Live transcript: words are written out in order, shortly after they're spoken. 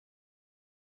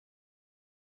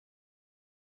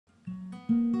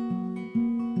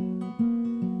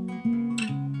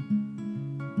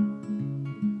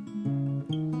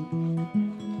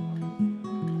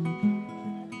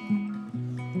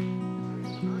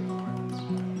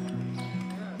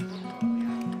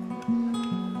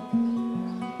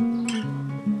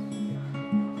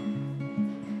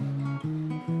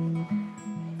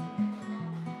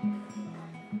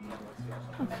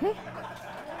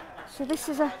So this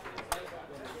is a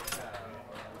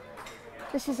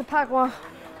Paroir.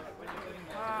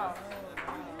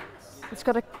 It's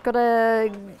got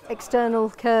a external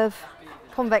curve,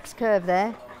 convex curve there.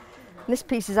 And this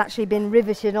piece has actually been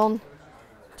riveted on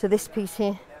to this piece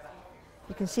here.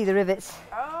 You can see the rivets.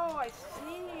 Oh, I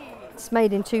see. It's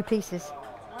made in 2 pieces.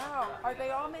 Wow. Are they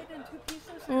all made in 2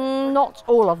 pieces? Not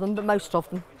all of them, but most of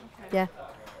them. Okay. Yeah.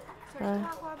 So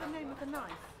is Paroir the name of the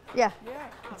knife? Yeah. Yeah.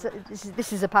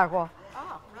 This is a Paroir.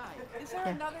 Oh, right. Is there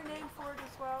another name for it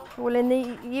as well? Well, in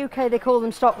the UK they call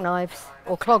them stock knives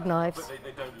or clog knives. But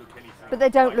they don't look anything. But they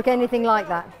don't look anything like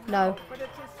that. No. But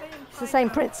it's The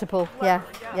same principle. Yeah.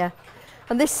 yeah. Yeah.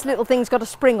 And this little thing's got a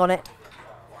spring on it,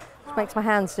 which makes my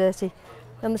hands dirty.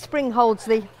 And the spring holds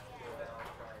the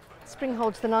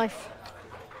knife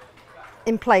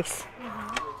in place,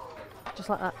 just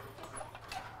like that,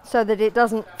 so that it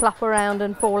doesn't flap around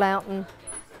and fall out. And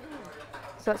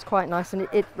so it's quite nice, and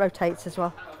it rotates as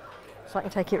well, so I can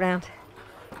take it round.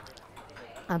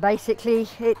 And basically,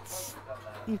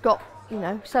 you've got, you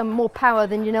know, some more power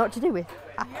than you know what to do with.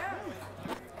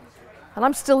 And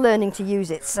I'm still learning to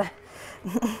use it. So.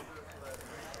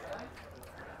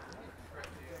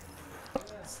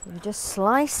 So you just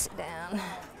slice it down.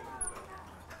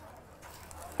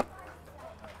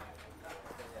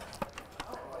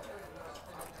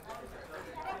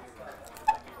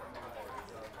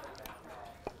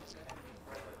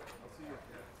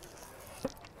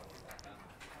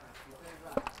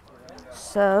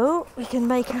 So we can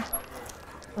make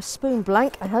a spoon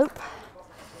blank, I hope.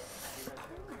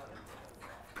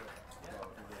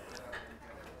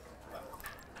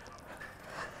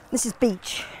 This is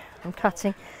beech I'm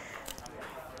cutting,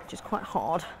 which is quite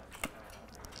hard.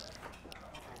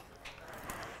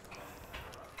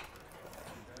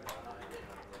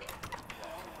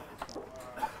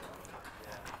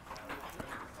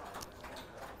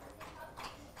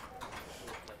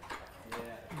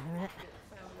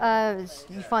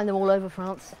 You find them all over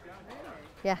France.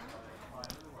 Yeah.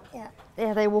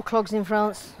 Yeah, they wore clogs in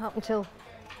France up until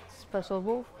First World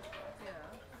War.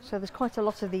 So there's quite a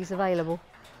lot of these available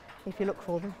if you look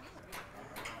for them.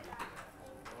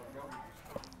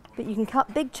 But you can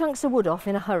cut big chunks of wood off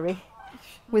in a hurry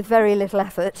with very little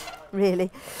effort, really.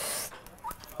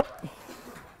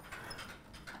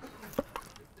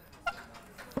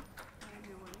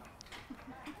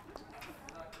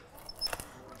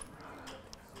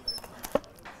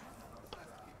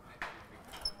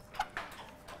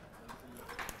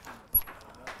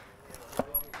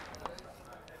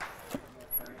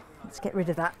 Let's get rid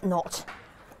of that knot.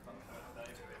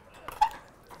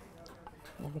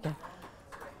 There we go.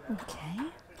 Okay.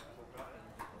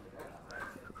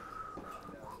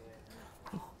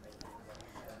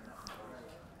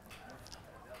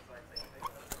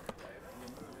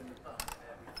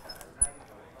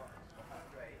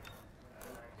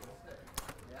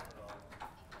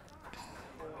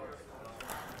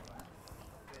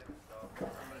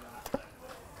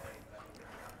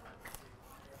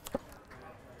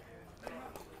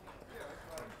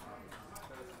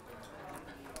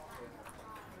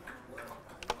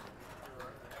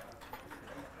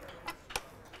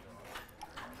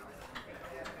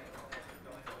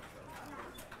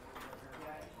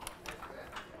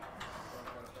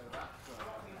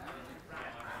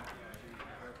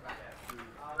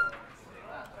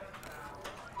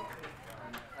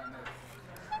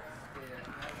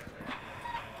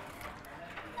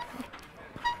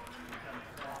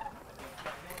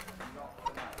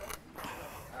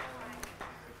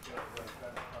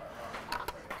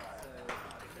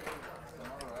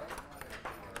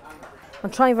 I'm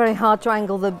trying very hard to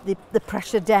angle the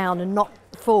pressure down and not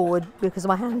forward because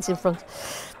my hand's in front.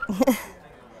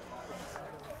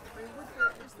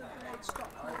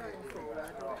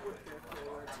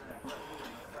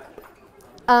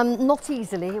 Not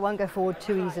easily, it won't go forward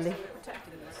too easily.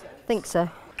 I think so.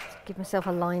 Give myself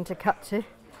a line to cut to.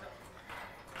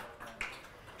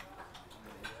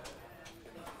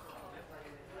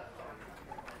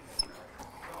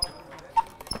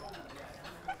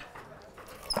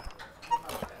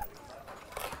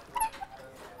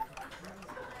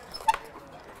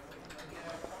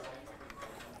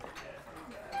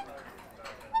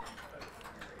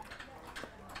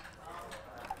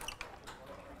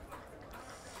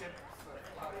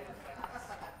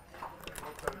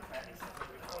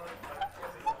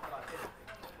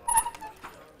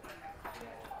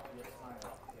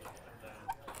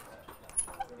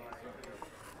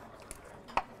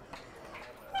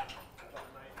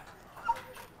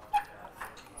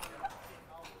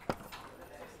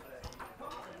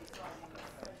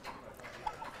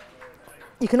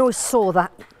 You can always saw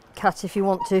that cut if you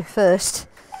want to first.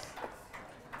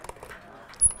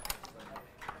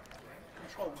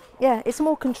 Yeah, it's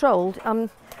more controlled.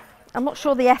 I'm not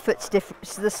sure the effort's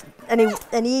different,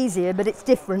 any easier, but it's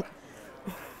different.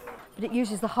 But it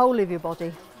uses the whole of your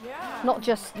body, Yeah. not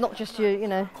just your, you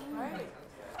know. Right.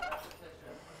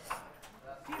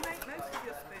 Do you make most of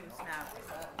your spoons now?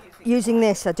 Using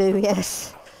this, I do,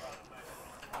 yes.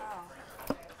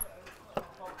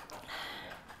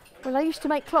 Well, I used to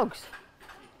make clogs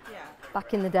Yeah.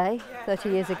 back in the day, 30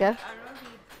 years ago, I remember you.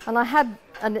 and I had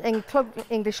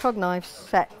English clog knife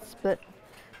sets, but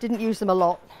didn't use them a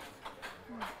lot.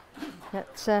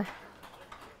 But,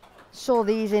 saw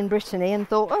these in Brittany and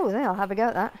thought, oh, there, I'll have a go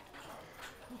at that.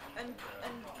 And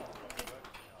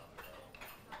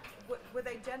were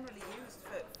they generally used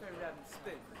for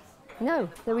spoons? No,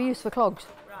 they were used for clogs,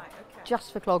 Right. Okay.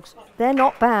 just for clogs. They're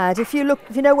not bad. If you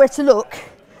know where to look,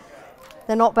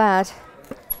 they're not bad.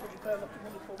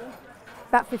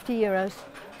 About €50.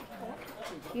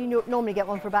 You normally get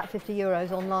one for about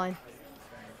 €50 online.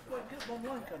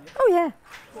 Oh yeah.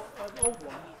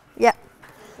 Yeah.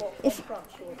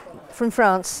 From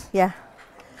France, yeah.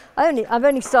 I've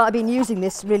only been using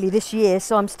this really this year,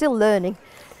 so I'm still learning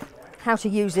how to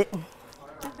use it.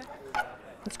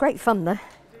 It's great fun though.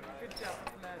 Good job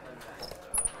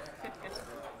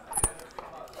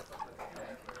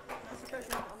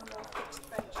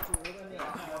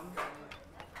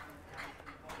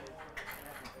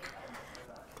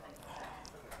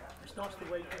It's nice the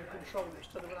way you can control it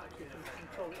instead of an active and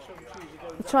control it so much easier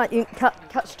going That's right, you can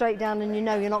cut straight down and you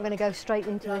know you're not going to go straight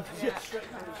into the...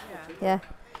 Yeah.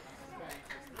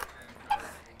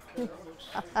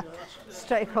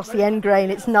 Straight across the end grain,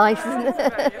 it's nice, isn't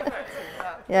it?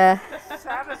 Yeah.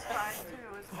 Satisfying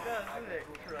too, isn't it?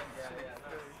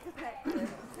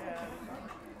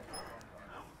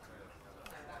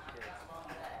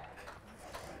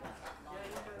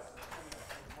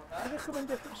 Do they come in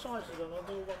different sizes then? Are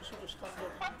they all one sort of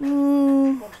standard,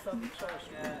 one standard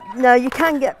size? No, you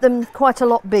can get them quite a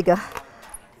lot bigger.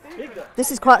 Bigger?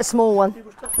 This is quite a small one. It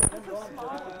was definitely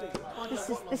one bigger.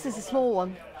 This is a small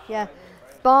one, yeah.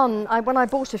 Barn, when I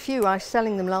bought a few, I was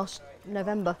selling them last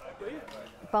November.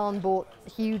 Barn bought a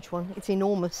huge one. It's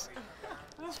enormous.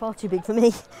 It's far too big for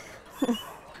me.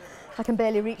 I can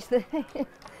barely reach the...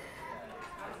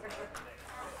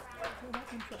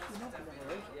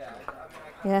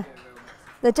 Yeah,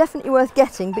 they're definitely worth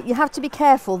getting, but you have to be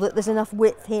careful that there's enough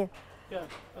width here, Yeah.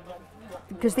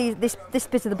 because this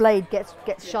bit of the blade gets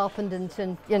sharpened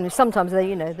and you know, sometimes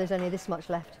there's only this much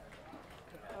left.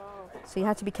 So you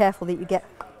have to be careful that you get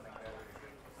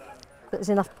that there's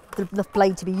enough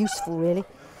blade to be useful, really.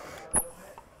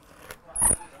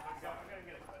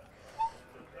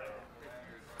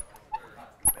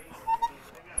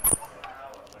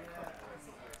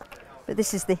 But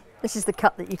this is the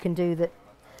cut that you can do that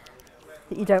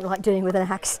you don't like doing with an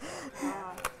axe.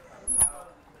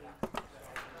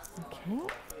 Okay.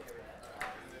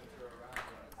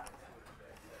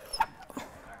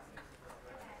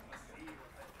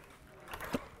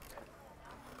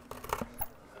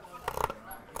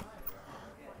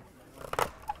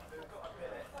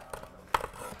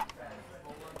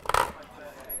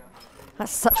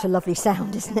 That's such a lovely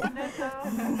sound, isn't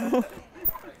it?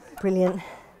 Brilliant.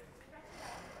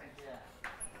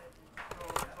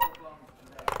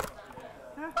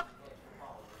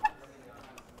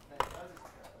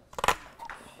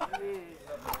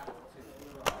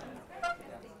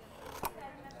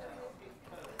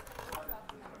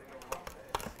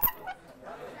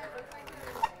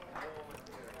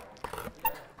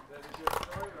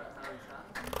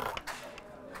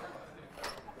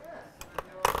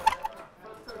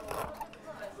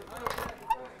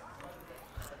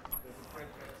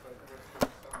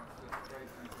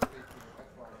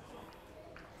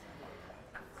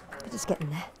 Just getting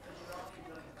there.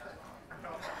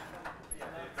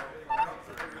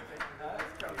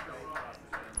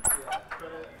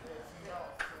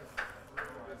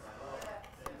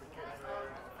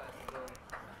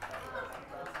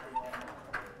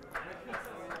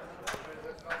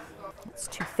 It's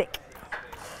too thick.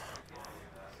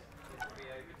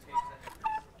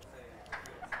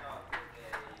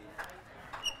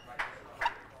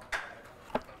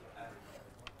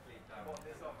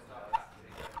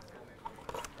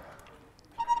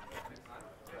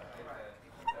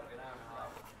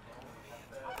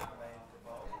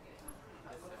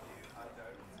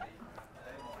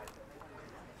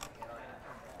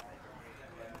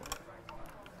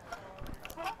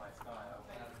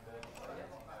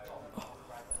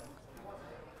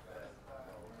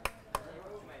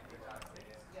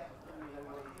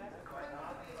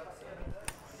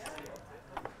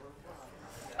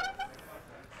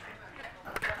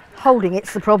 Holding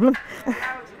it's the problem.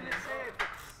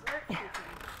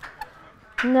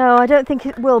 No, I don't think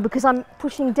it will because I'm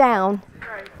pushing down.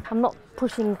 I'm not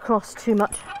pushing across too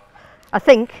much. I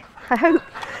think. I hope.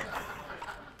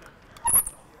 I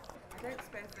don't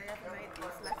suppose they ever made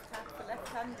these for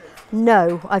left-handers.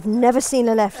 No, I've never seen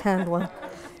a left-hand one.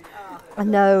 I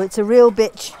know, it's a real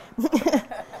bitch.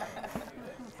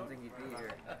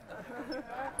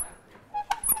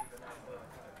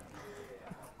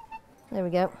 There we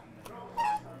go. Oh,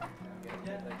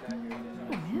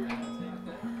 yeah.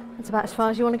 That's about as far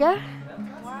as you want to go.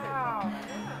 Wow.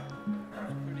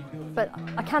 But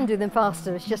I can do them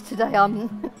faster, it's just today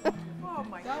I'm... Oh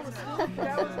my goodness.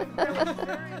 That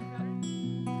was